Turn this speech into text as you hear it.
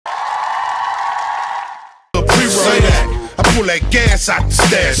pull that gas out the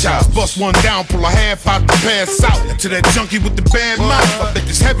stash house. Bust one down, pull a half out to pass out. To that junkie with the bad mouth, I bet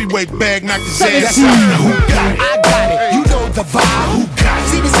this heavyweight bag knocked his ass out. Now who got it? I got it. You know the vibe. Who got it?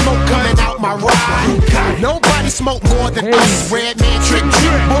 See the smoke coming out my ride. Who got it? Nobody smoke more than us. Red man, trick.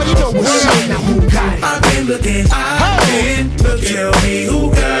 Boy, you know what's up. Now who got it? I've been looking. Tell me who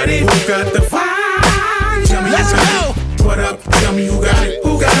got it. Who got the fire? Tell me Let's go. What up? Tell me who got it.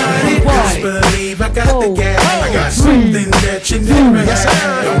 Who got it? Just believe I got the gas. I got something that you never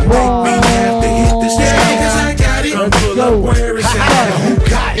had. Don't make me have to hit the stage. 'Cause I got it. Pull up where it's at. Who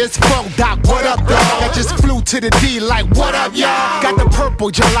got it? It's Funk Doc. What up, dog? I just flew to the D like, what up, y'all? Got the purple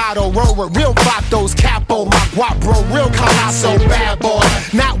gelato roller, real vatos, capo, my guap bro, real colosso, bad boy.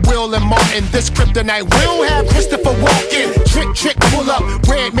 Not Will and Martin, this kryptonite. We don't have Christopher Walken. Trick, pull up,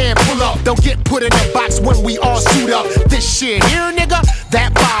 red man, pull up. Don't get put in a box when we all suit up. This shit here, nigga,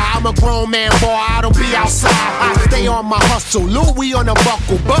 that fire. I'm a grown man, boy, I don't be outside. I stay on my hustle, Louis on the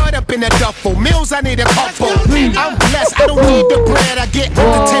buckle, Bud up in the duffel, Mills, I need a couple. I'm blessed, I don't need the bread. I get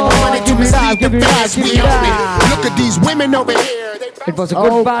on the table money to receive the fans, we own it. Look at these women over here. It was a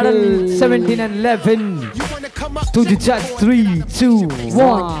good battle, 17 and 11. To the judge, 3, 2,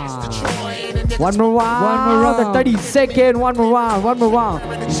 1. One more round, the 30-second, one more round.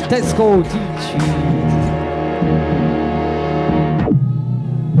 Let's go, TG.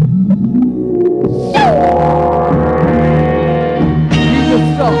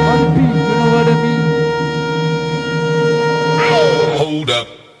 On beat, you know what I mean? Hold up.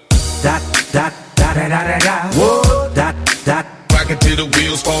 Dot, dot, da da da da da. Whoa, dot, dot. Rock it till the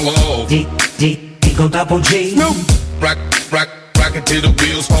wheels fall off. Eagle double G. Snoop. Rock it till the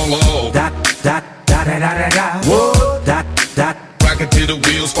wheels fall off. Dot, dot, da da da da da. Whoa, dot, dot. Rock it till the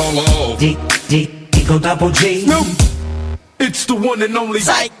wheels fall off. Eagle double G. Snoop. It's the one and only.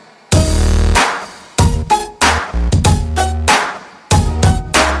 Psych.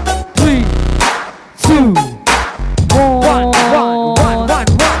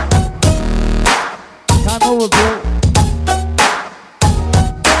 Time over, bro.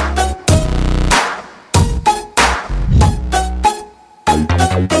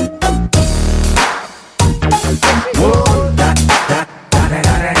 Whoa, dot, dot, da da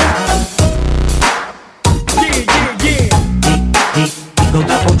da da da. Yeah. Eagle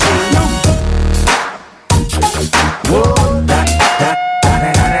double G. Whoa, dot, dot, da da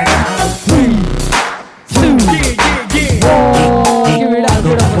da da da. 3, 2, Yeah. give it up,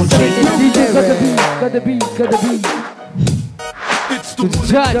 DJ, got the beat. It's To the the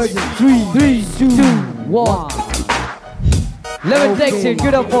judge, 3, 2, 1. 11 takes it,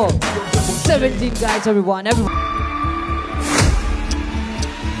 good up for 17 guys, everyone. Do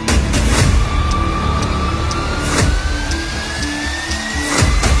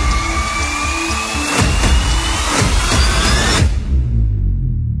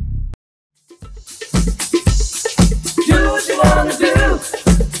what you wanna do.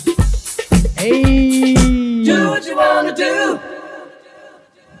 Hey. Do what you wanna do.